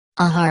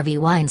A Harvey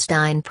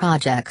Weinstein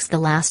project's the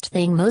last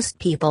thing most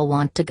people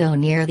want to go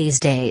near these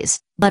days,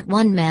 but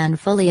one man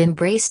fully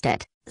embraced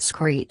it,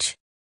 Screech.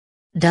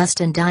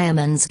 Dustin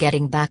Diamond's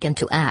getting back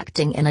into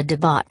acting in a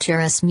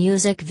debaucherous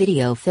music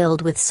video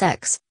filled with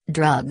sex,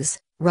 drugs,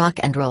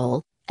 rock and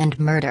roll, and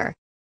murder.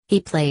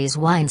 He plays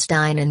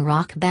Weinstein in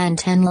rock band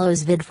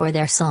TENLo's vid for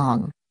their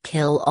song,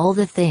 Kill All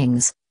the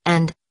Things,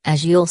 and,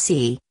 as you'll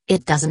see,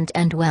 it doesn't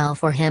end well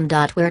for him.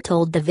 We're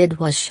told the vid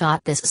was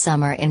shot this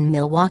summer in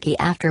Milwaukee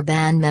after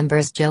band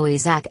members Joey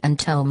Zack and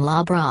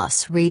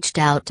TENLo reached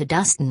out to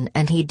Dustin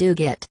and he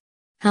dug it.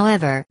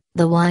 However,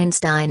 the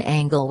Weinstein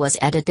angle was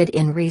edited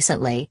in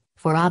recently,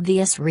 for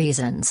obvious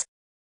reasons.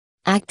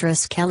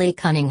 Actress Kelly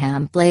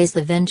Cunningham plays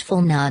the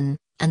vengeful nun,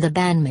 and the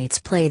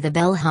bandmates play the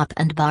bellhop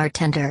and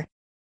bartender.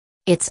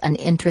 It's an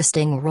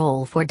interesting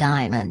role for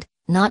Diamond,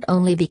 not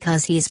only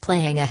because he's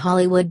playing a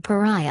Hollywood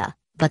pariah,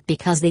 but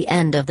because the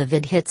end of the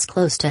vid hits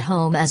close to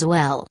home as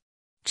well.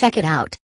 Check it out.